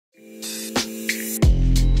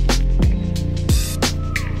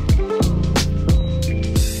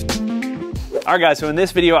All right guys, so in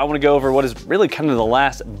this video, I wanna go over what is really kind of the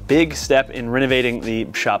last big step in renovating the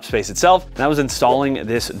shop space itself, and that was installing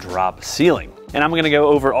this drop ceiling. And I'm gonna go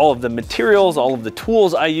over all of the materials, all of the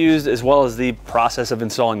tools I used, as well as the process of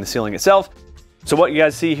installing the ceiling itself. So what you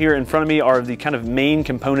guys see here in front of me are the kind of main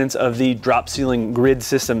components of the drop ceiling grid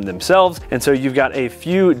system themselves. And so you've got a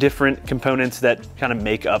few different components that kind of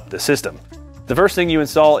make up the system. The first thing you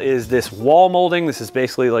install is this wall molding. This is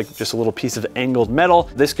basically like just a little piece of angled metal.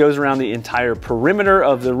 This goes around the entire perimeter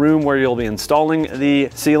of the room where you'll be installing the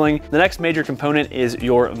ceiling. The next major component is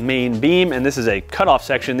your main beam, and this is a cutoff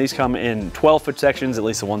section. These come in 12-foot sections, at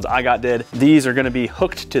least the ones I got did. These are gonna be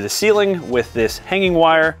hooked to the ceiling with this hanging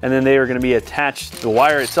wire, and then they are gonna be attached, the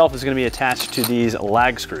wire itself is gonna be attached to these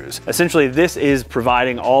lag screws. Essentially, this is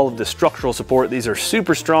providing all of the structural support. These are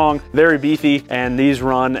super strong, very beefy, and these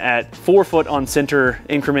run at 4 foot on center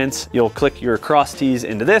increments. You'll click your cross tees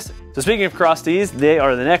into this. So speaking of cross tees, they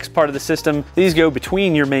are the next part of the system. These go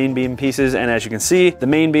between your main beam pieces, and as you can see, the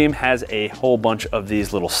main beam has a whole bunch of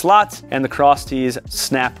these little slots, and the cross tees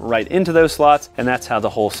snap right into those slots, and that's how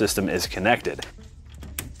the whole system is connected.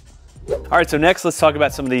 All right, so next let's talk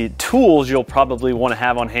about some of the tools you'll probably want to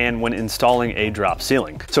have on hand when installing a drop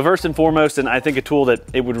ceiling. So first and foremost, and I think a tool that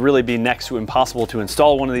it would really be next to impossible to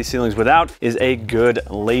install one of these ceilings without, is a good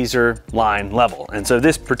laser line level. And so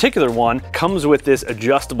this particular one comes with this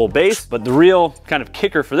adjustable base, but the real kind of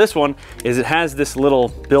kicker for this one is it has this little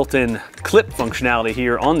built-in clip functionality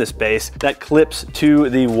here on this base that clips to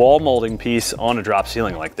the wall molding piece on a drop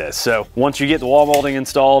ceiling like this. So once you get the wall molding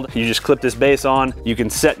installed, you just clip this base on. You can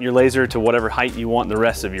set your laser to whatever height you want the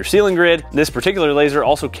rest of your ceiling grid. This particular laser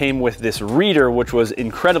also came with this reader, which was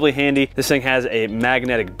incredibly handy. This thing has a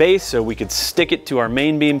magnetic base, so we could stick it to our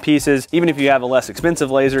main beam pieces. Even if you have a less expensive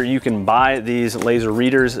laser, you can buy these laser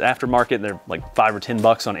readers aftermarket. They're like $5 or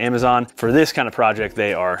 $10 on Amazon. For this kind of project,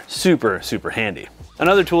 they are super, super handy.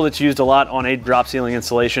 Another tool that's used a lot on a drop ceiling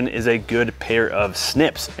installation is a good pair of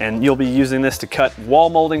snips. And you'll be using this to cut wall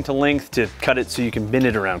molding to length, to cut it so you can bend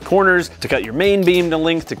it around corners, to cut your main beam to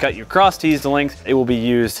length, to cut your cross tees to length. It will be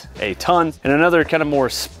used a ton. And another kind of more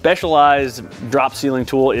specialized drop ceiling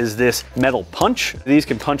tool is this metal punch. These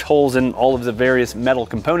can punch holes in all of the various metal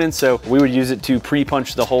components. So we would use it to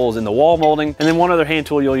pre-punch the holes in the wall molding. And then one other hand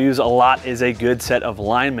tool you'll use a lot is a good set of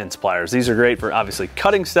lineman's pliers. These are great for obviously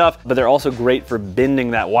cutting stuff, but they're also great for bending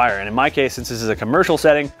that wire. And in my case, since this is a commercial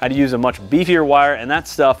setting, I had to use a much beefier wire, and that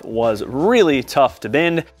stuff was really tough to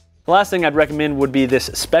bend. The last thing I'd recommend would be this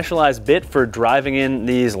specialized bit for driving in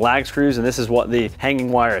these lag screws, and this is what the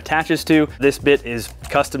hanging wire attaches to. This bit is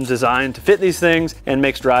custom designed to fit these things and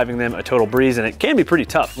makes driving them a total breeze, and it can be pretty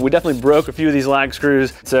tough. We definitely broke a few of these lag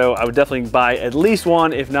screws, so I would definitely buy at least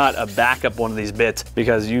one, if not a backup one of these bits,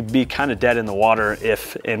 because you'd be kind of dead in the water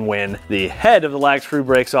if and when the head of the lag screw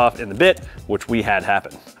breaks off in the bit, which we had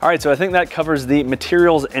happen. All right, so I think that covers the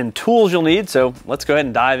materials and tools you'll need, so let's go ahead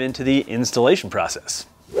and dive into the installation process.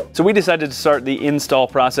 So we decided to start the install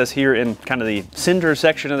process here in kind of the center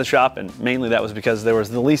section of the shop, and mainly that was because there was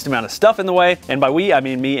the least amount of stuff in the way. And by we, I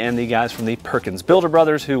mean me and the guys from the Perkins Builder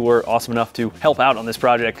Brothers, who were awesome enough to help out on this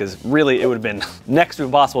project, because really it would have been next to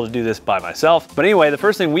impossible to do this by myself. But anyway, the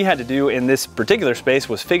first thing we had to do in this particular space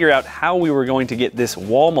was figure out how we were going to get this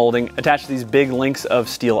wall molding attached to these big links of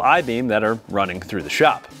steel I-beam that are running through the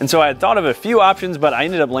shop. And so I had thought of a few options, but I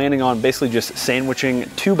ended up landing on basically just sandwiching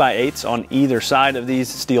 2x8s on either side of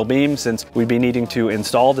these steel beams, since we'd be needing to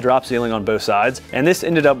install the drop ceiling on both sides, and this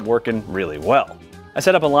ended up working really well. I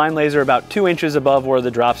set up a line laser about 2 inches above where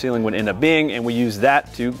the drop ceiling would end up being, and we used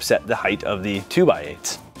that to set the height of the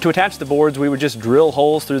 2x8s. To attach the boards, we would just drill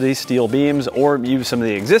holes through these steel beams, or use some of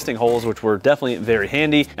the existing holes, which were definitely very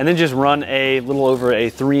handy, and then just run a little over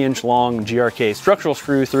a 3-inch long GRK structural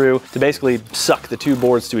screw through to basically suck the two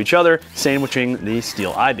boards to each other, sandwiching the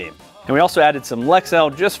steel I-beam. And we also added some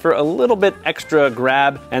Lexel just for a little bit extra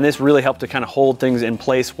grab, and this really helped to kind of hold things in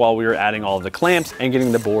place while we were adding all of the clamps and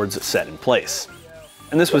getting the boards set in place.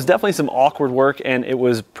 And this was definitely some awkward work, and it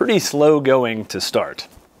was pretty slow going to start.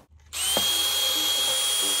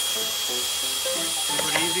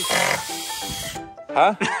 Pretty easy?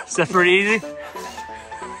 Huh? Is that pretty easy?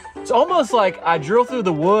 It's almost like I drill through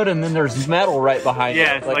the wood and then there's metal right behind it.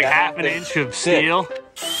 Yeah, it's like half an inch of steel.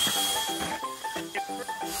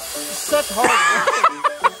 Such hard work.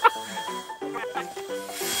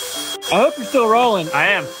 I hope you're still rolling. I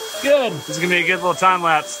am. Good. This is gonna be a good little time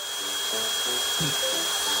lapse.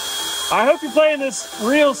 I hope you're playing this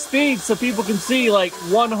real speed so people can see like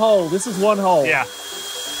one hole. This is one hole. Yeah.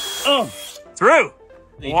 Oh. Through.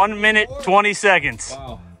 1 minute, 20 seconds.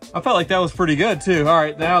 Wow. I felt like that was pretty good too. All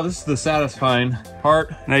right, now this is the satisfying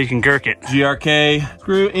part. Now you can gurk it. GRK,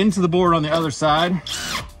 screw into the board on the other side.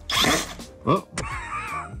 Oh.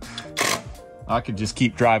 I could just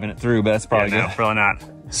keep driving it through, but that's probably No, good. probably not.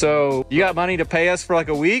 So you got money to pay us for like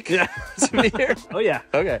a week? Yeah. To be here? Oh yeah.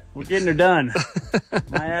 Okay. We're getting her done.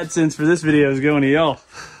 My AdSense for this video is going to y'all.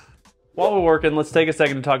 While we're working, let's take a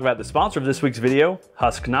second to talk about the sponsor of this week's video,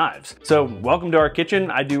 Husk Knives. So welcome to our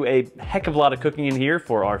kitchen. I do a heck of a lot of cooking in here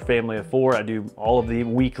for our family of 4. I do all of the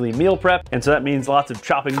weekly meal prep, and so that means lots of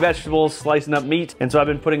chopping vegetables, slicing up meat, and so I've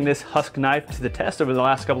been putting this Husk knife to the test over the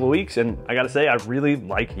last couple of weeks, and I gotta say, I really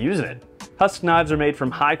like using it. Husk knives are made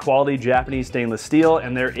from high quality Japanese stainless steel,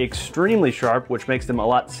 and they're extremely sharp, which makes them a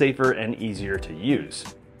lot safer and easier to use.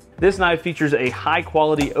 This knife features a high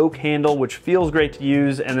quality oak handle which feels great to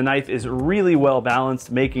use, and the knife is really well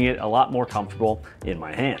balanced, making it a lot more comfortable in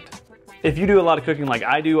my hand. If you do a lot of cooking like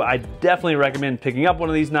I do, I definitely recommend picking up one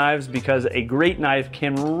of these knives because a great knife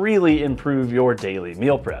can really improve your daily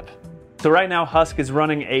meal prep. So right now Husk is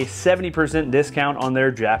running a 70% discount on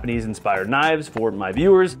their Japanese inspired knives for my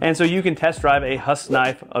viewers, and so you can test drive a Husk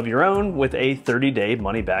knife of your own with a 30-day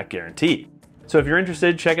money-back guarantee. So if you're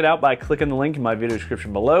interested, check it out by clicking the link in my video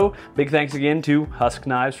description below. Big thanks again to Husk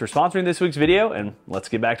Knives for sponsoring this week's video, and let's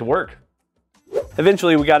get back to work.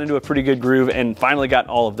 Eventually we got into a pretty good groove and finally got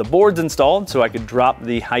all of the boards installed so I could drop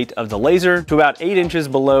the height of the laser to about 8 inches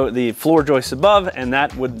below the floor joists above, and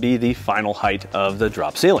that would be the final height of the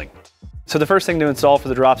drop ceiling. So the first thing to install for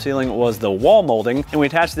the drop ceiling was the wall molding, and we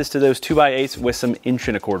attached this to those 2x8s with some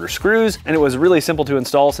 1¼ inch screws, and it was really simple to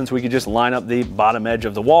install since we could just line up the bottom edge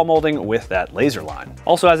of the wall molding with that laser line.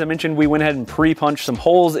 Also, as I mentioned, we went ahead and pre-punched some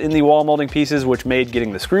holes in the wall molding pieces, which made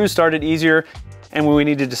getting the screws started easier. And when we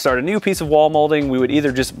needed to start a new piece of wall molding, we would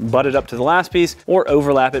either just butt it up to the last piece or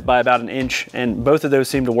overlap it by about 1 inch, and both of those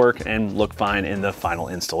seemed to work and look fine in the final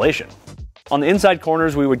installation. On the inside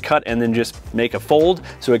corners, we would cut and then just make a fold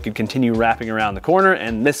so it could continue wrapping around the corner,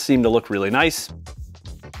 and this seemed to look really nice.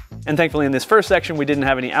 And thankfully in this first section, we didn't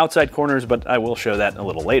have any outside corners, but I will show that a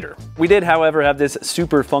little later. We did, however, have this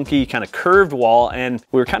super funky kind of curved wall, and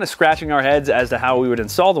we were kind of scratching our heads as to how we would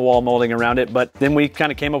install the wall molding around it, but then we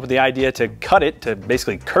kind of came up with the idea to cut it, to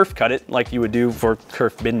basically kerf cut it like you would do for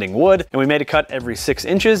kerf bending wood, and we made a cut every 6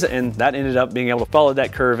 inches, and that ended up being able to follow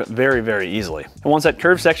that curve very, very easily. And once that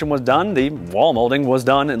curved section was done, the wall molding was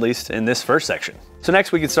done, at least in this first section. So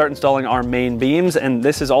next we could start installing our main beams, and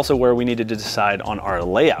this is also where we needed to decide on our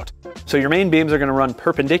layout. So your main beams are going to run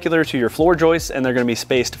perpendicular to your floor joists, and they're going to be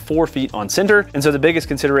spaced 4 feet on center. And so the biggest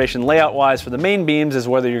consideration layout wise for the main beams is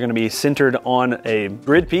whether you're going to be centered on a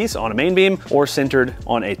grid piece on a main beam or centered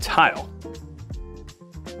on a tile.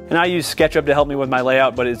 And I use SketchUp to help me with my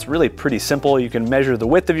layout, but it's really pretty simple. You can measure the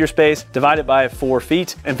width of your space, divide it by 4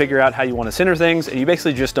 feet, and figure out how you want to center things. And you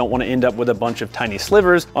basically just don't want to end up with a bunch of tiny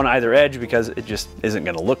slivers on either edge because it just isn't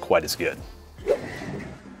going to look quite as good.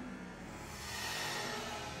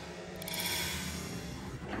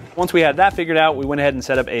 Once we had that figured out, we went ahead and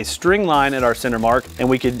set up a string line at our center mark, and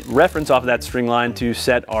we could reference off of that string line to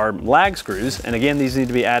set our lag screws. And again, these need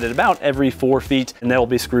to be added about every 4 feet, and they'll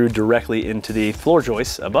be screwed directly into the floor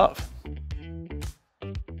joists above.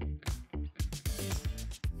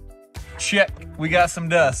 Check, we got some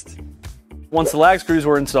dust. Once the lag screws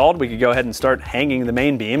were installed, we could go ahead and start hanging the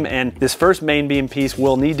main beam, and this first main beam piece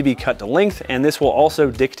will need to be cut to length, and this will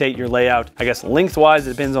also dictate your layout. I guess lengthwise, it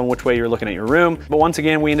depends on which way you're looking at your room, but once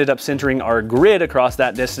again, we ended up centering our grid across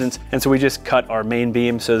that distance, and so we just cut our main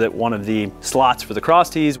beam so that one of the slots for the cross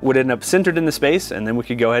tees would end up centered in the space, and then we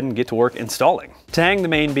could go ahead and get to work installing. To hang the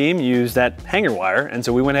main beam, use that hanger wire, and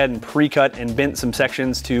so we went ahead and pre-cut and bent some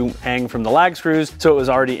sections to hang from the lag screws, so it was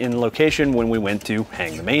already in location when we went to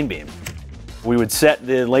hang the main beam. We would set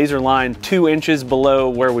the laser line 2 inches below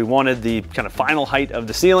where we wanted the kind of final height of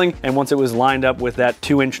the ceiling, and once it was lined up with that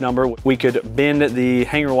 2-inch number, we could bend the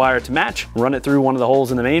hanger wire to match, run it through one of the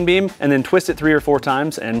holes in the main beam, and then twist it 3 or 4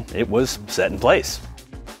 times, and it was set in place.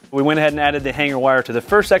 We went ahead and added the hanger wire to the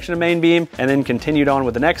first section of main beam, and then continued on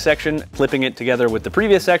with the next section, clipping it together with the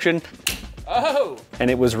previous section. Oh!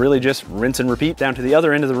 And it was really just rinse and repeat down to the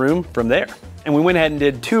other end of the room from there. And we went ahead and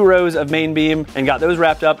did 2 rows of main beam and got those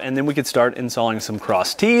wrapped up, and then we could start installing some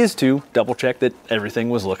cross tees to double check that everything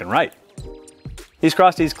was looking right. These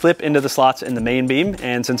cross tees clip into the slots in the main beam,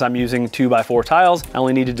 and since I'm using 2x4 tiles, I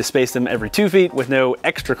only needed to space them every 2 feet with no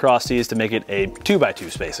extra cross tees to make it a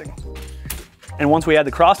 2x2 spacing. And once we had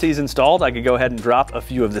the cross tees installed, I could go ahead and drop a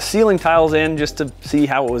few of the ceiling tiles in just to see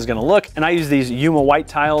how it was gonna look. And I use these Yuma white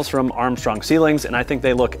tiles from Armstrong Ceilings, and I think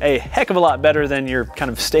they look a heck of a lot better than your kind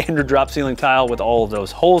of standard drop ceiling tile with all of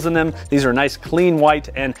those holes in them. These are nice clean white,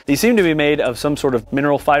 and these seem to be made of some sort of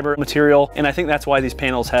mineral fiber material, and I think that's why these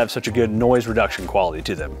panels have such a good noise reduction quality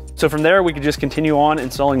to them. So from there, we could just continue on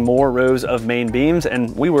installing more rows of main beams,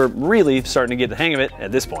 and we were really starting to get the hang of it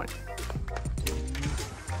at this point.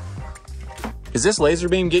 Is this laser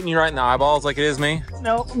beam getting you right in the eyeballs like it is me?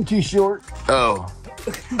 No, I'm too short. Oh.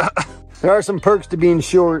 There are some perks to being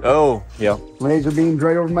short. Oh, yeah. Laser beams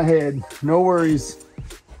right over my head. No worries.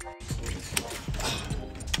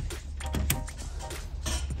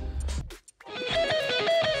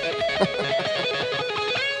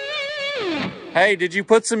 Hey, did you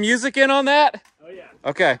put some music in on that? Oh yeah.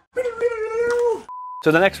 Okay.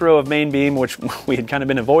 So the next row of main beam, which we had kind of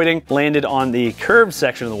been avoiding, landed on the curved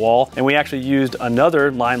section of the wall, and we actually used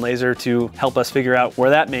another line laser to help us figure out where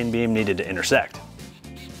that main beam needed to intersect.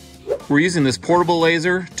 We're using this portable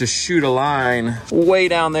laser to shoot a line way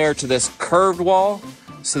down there to this curved wall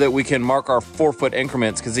so that we can mark our 4-foot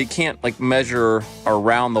increments, because you can't like measure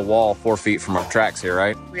around the wall 4 feet from our tracks here,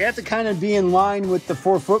 right? We have to kind of be in line with the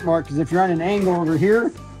 4-foot mark, because if you're on an angle over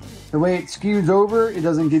here, the way it skews over, it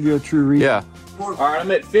doesn't give you a true read. Yeah. All right, I'm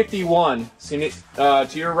at 51. See it to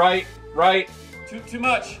your right, right. Too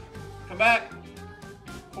much. Come back.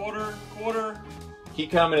 Quarter. Keep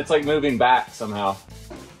coming. It's like moving back somehow.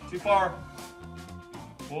 Too far.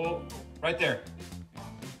 Pull. Right there.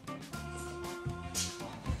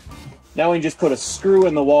 Now we can just put a screw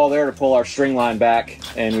in the wall there to pull our string line back,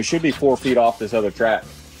 and we should be 4 feet off this other track.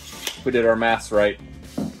 We did our maths right.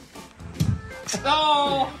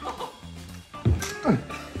 Oh!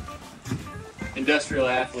 Industrial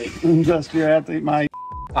athlete. Industrial athlete, Mike.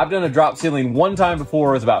 I've done a drop ceiling one time before.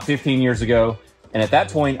 It was about 15 years ago. And at that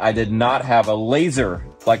point, I did not have a laser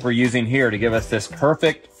like we're using here to give us this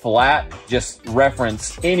perfect, flat, just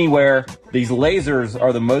reference anywhere. These lasers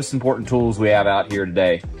are the most important tools we have out here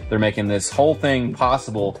today. They're making this whole thing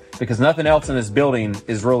possible because nothing else in this building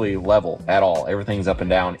is really level at all. Everything's up and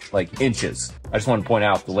down like inches. I just want to point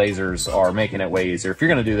out the lasers are making it way easier. If you're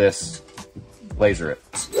going to do this, laser it.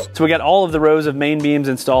 So we got all of the rows of main beams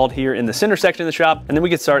installed here in the center section of the shop, and then we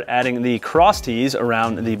could start adding the cross tees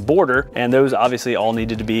around the border, and those obviously all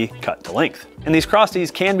needed to be cut to length. And these cross tees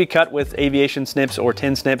can be cut with aviation snips or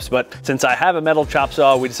tin snips, but since I have a metal chop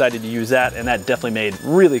saw, we decided to use that, and that definitely made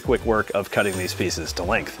really quick work of cutting these pieces to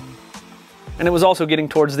length. And it was also getting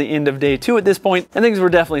towards the end of day 2 at this point, and things were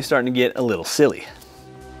definitely starting to get a little silly.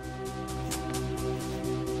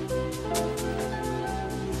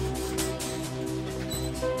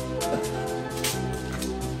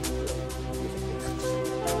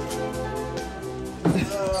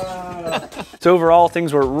 So overall,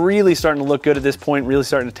 things were really starting to look good at this point, really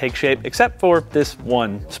starting to take shape, except for this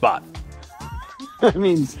one spot. I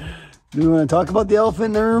mean, do you want to talk about the elephant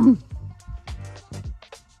in the room?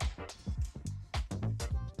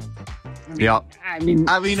 Yeah. I mean,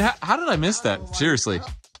 how did I miss that? Seriously.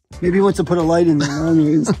 maybe he wants to put a light in there.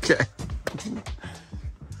 Anyways. Okay.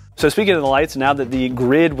 So speaking of the lights, now that the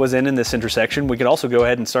grid was in this intersection, we could also go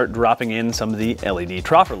ahead and start dropping in some of the LED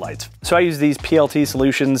Troffer lights. So I use these PLT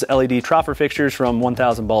Solutions LED Troffer fixtures from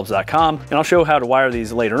 1000bulbs.com, and I'll show how to wire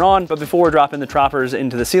these later on. But before dropping the Troffers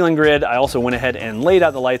into the ceiling grid, I also went ahead and laid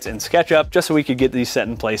out the lights in SketchUp just so we could get these set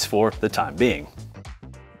in place for the time being.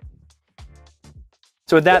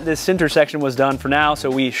 So with that, this center section was done for now,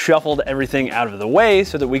 so we shuffled everything out of the way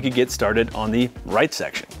so that we could get started on the right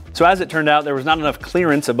section. So as it turned out, there was not enough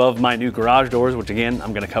clearance above my new garage doors, which again,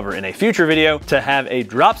 I'm gonna cover in a future video, to have a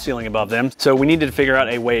drop ceiling above them. So we needed to figure out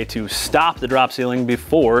a way to stop the drop ceiling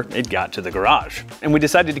before it got to the garage. And we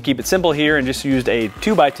decided to keep it simple here and just used a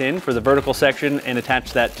 2x10 for the vertical section and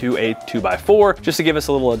attached that to a 2x4 just to give us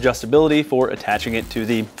a little adjustability for attaching it to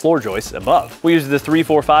the floor joists above. We used the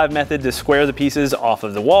 3-4-5 method to square the pieces off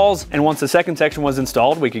of the walls. And once the second section was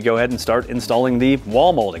installed, we could go ahead and start installing the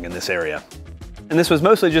wall molding in this area. And this was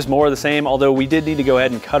mostly just more of the same, although we did need to go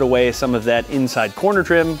ahead and cut away some of that inside corner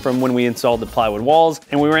trim from when we installed the plywood walls,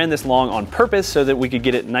 and we ran this long on purpose so that we could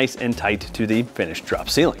get it nice and tight to the finished drop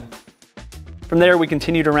ceiling. From there, we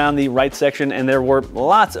continued around the right section, and there were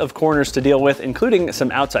lots of corners to deal with, including some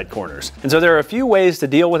outside corners. And so there are a few ways to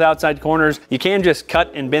deal with outside corners. You can just cut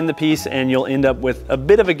and bend the piece, and you'll end up with a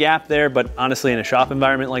bit of a gap there, but honestly, in a shop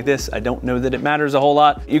environment like this, I don't know that it matters a whole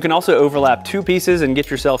lot. You can also overlap two pieces and get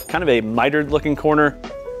yourself kind of a mitered looking corner.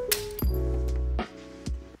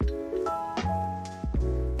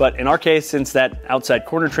 But in our case, since that outside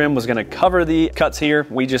corner trim was gonna cover the cuts here,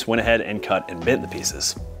 we just went ahead and cut and bent the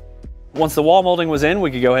pieces. Once the wall molding was in,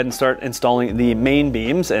 we could go ahead and start installing the main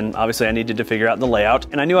beams, and obviously I needed to figure out the layout.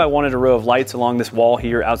 And I knew I wanted a row of lights along this wall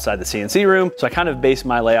here outside the CNC room, so I kind of based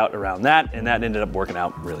my layout around that, and that ended up working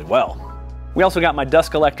out really well. We also got my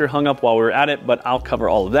dust collector hung up while we were at it, but I'll cover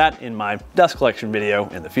all of that in my dust collection video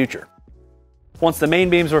in the future. Once the main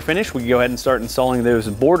beams were finished, we could go ahead and start installing those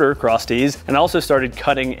border cross tees, and also started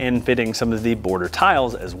cutting and fitting some of the border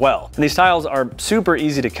tiles as well. And these tiles are super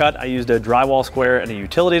easy to cut. I used a drywall square and a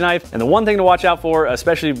utility knife. And the one thing to watch out for,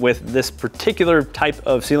 especially with this particular type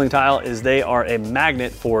of ceiling tile, is they are a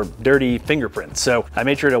magnet for dirty fingerprints. So I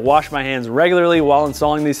made sure to wash my hands regularly while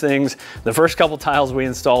installing these things. The first couple tiles we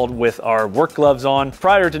installed with our work gloves on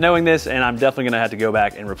prior to knowing this, and I'm definitely gonna have to go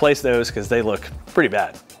back and replace those because they look pretty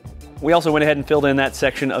bad. We also went ahead and filled in that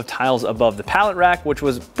section of tiles above the pallet rack, which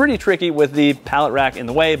was pretty tricky with the pallet rack in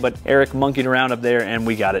the way, but Eric monkeyed around up there and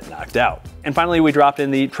we got it knocked out. And finally, we dropped in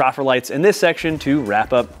the Troffer lights in this section to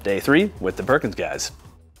wrap up day 3 with the Perkins guys.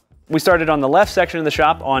 We started on the left section of the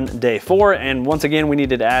shop on day 4, and once again, we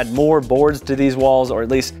needed to add more boards to these walls, or at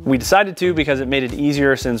least we decided to because it made it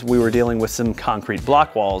easier since we were dealing with some concrete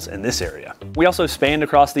block walls in this area. We also spanned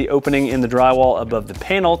across the opening in the drywall above the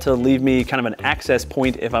panel to leave me kind of an access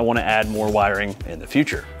point if I want to add more wiring in the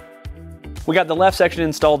future. We got the left section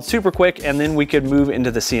installed super quick, and then we could move into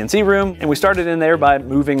the CNC room, and we started in there by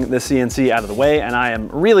moving the CNC out of the way, and I am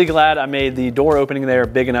really glad I made the door opening there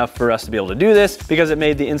big enough for us to be able to do this because it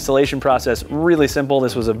made the installation process really simple.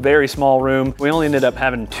 This was a very small room. We only ended up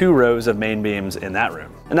having 2 rows of main beams in that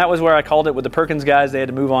room. And that was where I called it with the Perkins guys. They had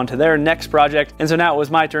to move on to their next project, and so now it was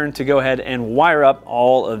my turn to go ahead and wire up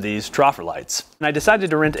all of these Troffer lights. And I decided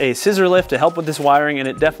to rent a scissor lift to help with this wiring, and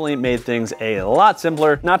it definitely made things a lot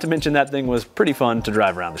simpler, not to mention that thing was pretty fun to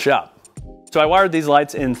drive around the shop. So I wired these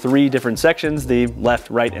lights in 3 different sections, the left,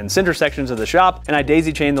 right, and center sections of the shop, and I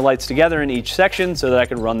daisy chained the lights together in each section so that I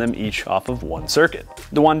could run them each off of one circuit.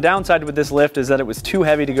 The one downside with this lift is that it was too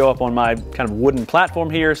heavy to go up on my kind of wooden platform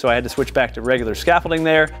here, so I had to switch back to regular scaffolding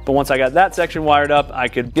there. But once I got that section wired up, I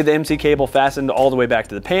could get the MC cable fastened all the way back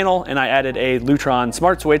to the panel, and I added a Lutron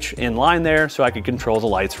smart switch in line there so I could control the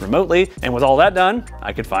lights remotely. And with all that done,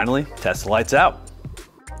 I could finally test the lights out.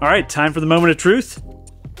 All right, time for the moment of truth.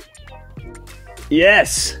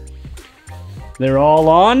 Yes, they're all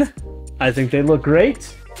on. I think they look great.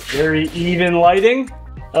 Very even lighting.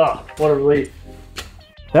 Oh, what a relief.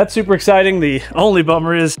 That's super exciting. The only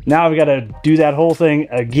bummer is now I've got to do that whole thing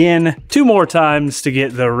again 2 more times to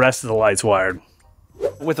get the rest of the lights wired.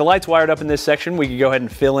 With the lights wired up in this section, we could go ahead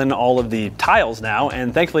and fill in all of the tiles now,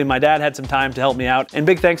 and thankfully my dad had some time to help me out, and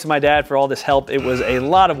big thanks to my dad for all this help. It was a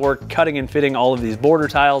lot of work cutting and fitting all of these border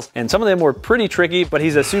tiles, and some of them were pretty tricky, but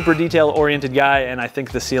he's a super detail-oriented guy, and I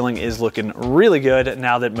think the ceiling is looking really good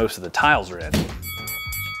now that most of the tiles are in.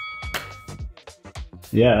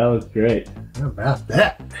 Yeah, that looks great. How about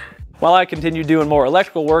that? While I continued doing more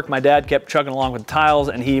electrical work, my dad kept chugging along with the tiles,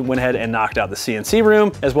 and he went ahead and knocked out the CNC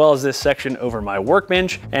room, as well as this section over my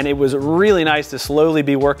workbench. And it was really nice to slowly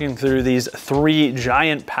be working through these 3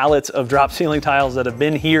 giant pallets of drop ceiling tiles that have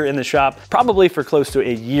been here in the shop, probably for close to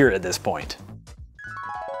a year at this point.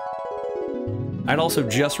 I'd also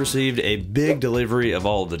just received a big delivery of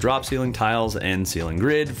all of the drop ceiling tiles and ceiling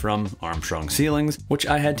grid from Armstrong Ceilings, which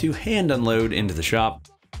I had to hand unload into the shop.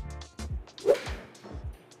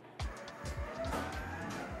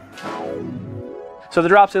 So the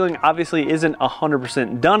drop ceiling obviously isn't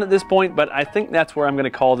 100% done at this point, but I think that's where I'm gonna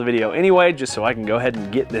call the video anyway, just so I can go ahead and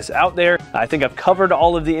get this out there. I think I've covered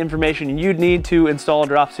all of the information you'd need to install a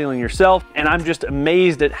drop ceiling yourself, and I'm just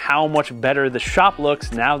amazed at how much better the shop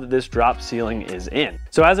looks now that this drop ceiling is in.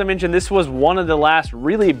 So as I mentioned, this was one of the last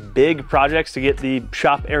really big projects to get the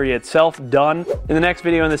shop area itself done. In the next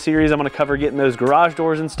video in the series, I'm gonna cover getting those garage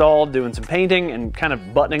doors installed, doing some painting, and kind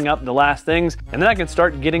of buttoning up the last things. And then I can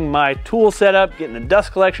start getting my tool set up, getting the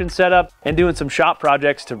dust collection set up, and doing some shop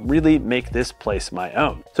projects to really make this place my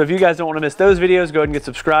own. So if you guys don't want to miss those videos, go ahead and get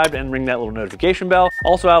subscribed and ring that little notification bell.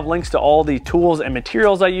 Also, I have links to all the tools and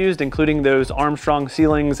materials I used, including those Armstrong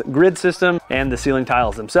Ceilings grid system and the ceiling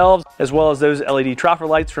tiles themselves, as well as those LED Troffer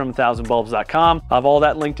lights from 1000bulbs.com. I have all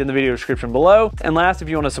that linked in the video description below. And last, if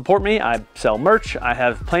you want to support me, I sell merch. I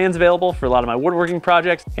have plans available for a lot of my woodworking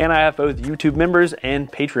projects, and I have both YouTube members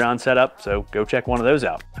and Patreon set up, so go check one of those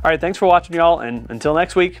out. All right, thanks for watching, y'all, and until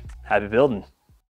next week, happy building.